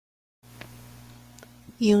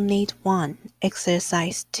Unit 1,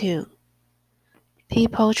 Exercise 2.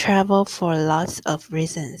 People travel for lots of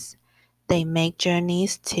reasons. They make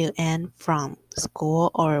journeys to and from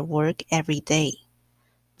school or work every day,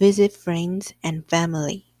 visit friends and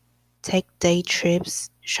family, take day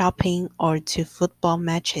trips, shopping or to football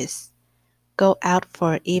matches, go out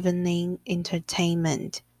for evening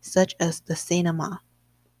entertainment such as the cinema,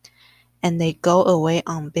 and they go away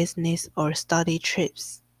on business or study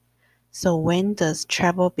trips. So when does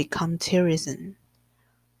travel become tourism?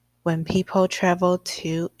 When people travel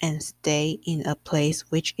to and stay in a place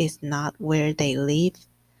which is not where they live.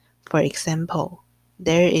 For example,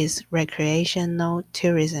 there is recreational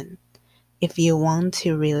tourism. If you want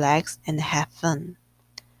to relax and have fun,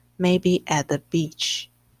 maybe at the beach.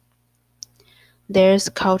 There's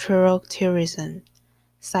cultural tourism,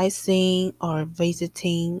 sightseeing or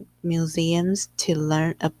visiting museums to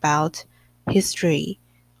learn about history,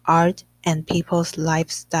 art, and people's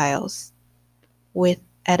lifestyles. With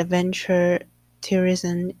adventure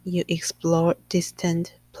tourism, you explore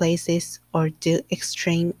distant places or do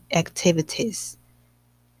extreme activities.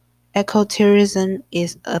 Ecotourism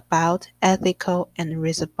is about ethical and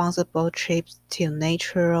responsible trips to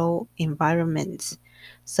natural environments,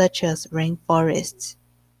 such as rainforests.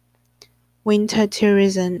 Winter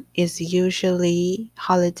tourism is usually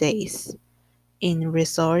holidays in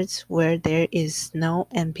resorts where there is snow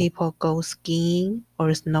and people go skiing or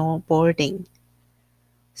snowboarding.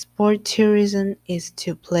 Sport tourism is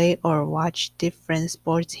to play or watch different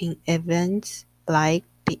sporting events like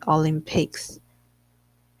the Olympics.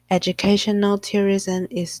 Educational tourism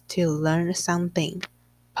is to learn something,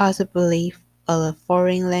 possibly a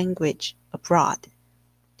foreign language, abroad.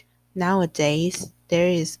 Nowadays, there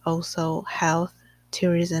is also health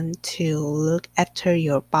tourism to look after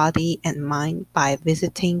your body and mind by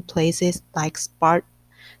visiting places like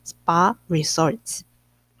spa resorts.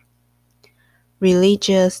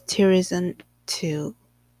 Religious tourism to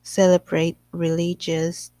celebrate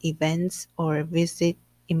religious events or visit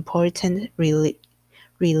important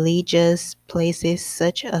religious places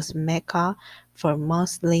such as Mecca for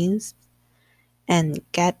Muslims, and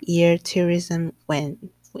gap year tourism when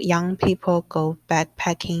young people go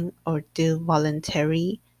backpacking or do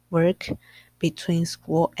voluntary work between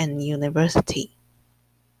school and university.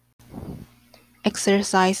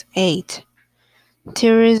 Exercise 8.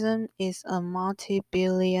 Tourism is a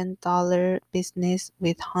multi-billion-dollar business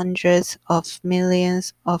with hundreds of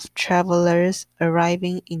millions of travelers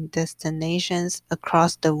arriving in destinations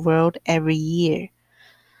across the world every year.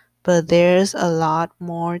 But there's a lot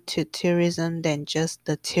more to tourism than just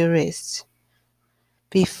the tourists.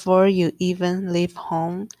 Before you even leave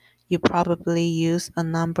home, you probably use a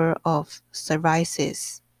number of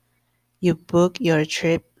services. You book your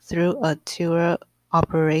trip through a tour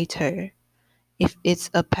operator. If it's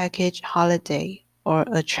a package holiday or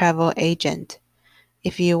a travel agent,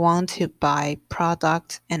 if you want to buy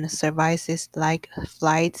products and services like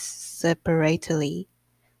flights separately.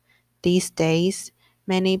 These days,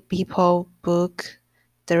 many people book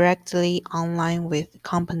directly online with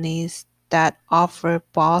companies that offer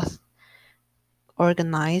both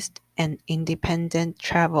organized and independent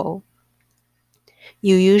travel.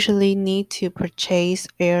 You usually need to purchase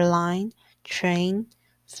airline, train,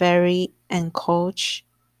 ferry, and coach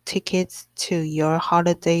tickets to your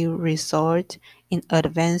holiday resort in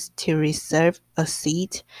advance to reserve a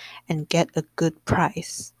seat and get a good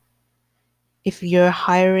price. If you're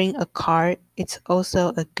hiring a car, it's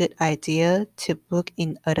also a good idea to book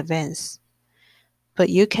in advance. But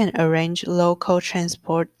you can arrange local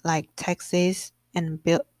transport like taxis and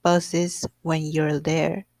buses when you're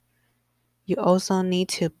there. You also need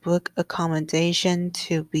to book accommodation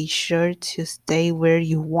to be sure to stay where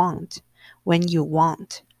you want, when you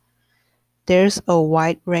want. There's a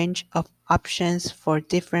wide range of options for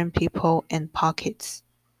different people and pockets,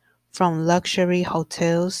 from luxury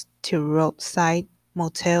hotels to roadside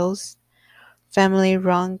motels,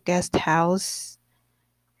 family-run guest house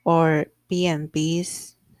or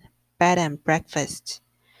B&Bs, bed and breakfast,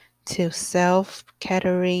 to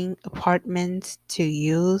self-catering apartments to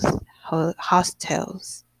youth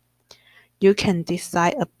hostels. You can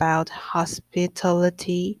decide about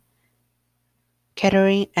hospitality,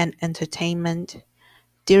 catering and entertainment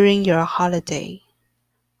during your holiday.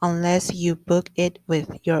 Unless you book it with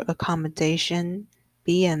your accommodation,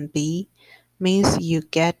 B&B means you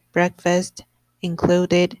get breakfast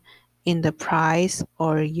included in the price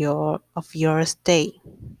of your stay.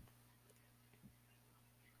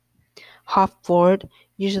 Half board,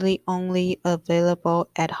 usually only available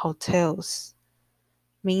at hotels,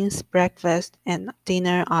 means breakfast and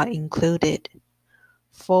dinner are included.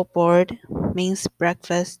 Full board means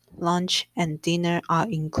breakfast, lunch, and dinner are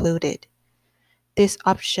included. This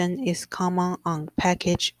option is common on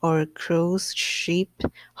package or cruise ship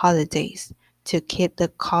holidays. To keep the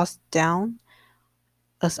cost down,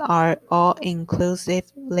 as are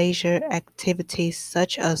all-inclusive leisure activities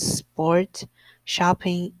such as sport,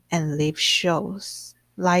 shopping, and live shows.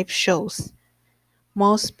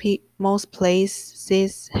 Most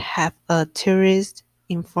places have a tourist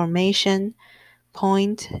information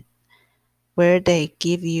point where they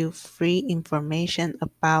give you free information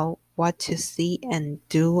about what to see and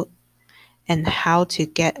do and how to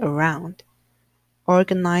get around.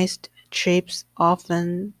 Organized trips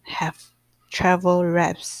often have travel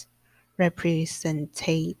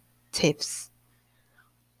representatives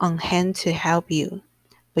on hand to help you,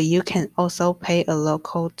 but you can also pay a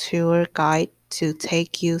local tour guide to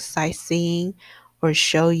take you sightseeing or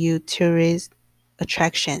show you tourist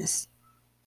attractions.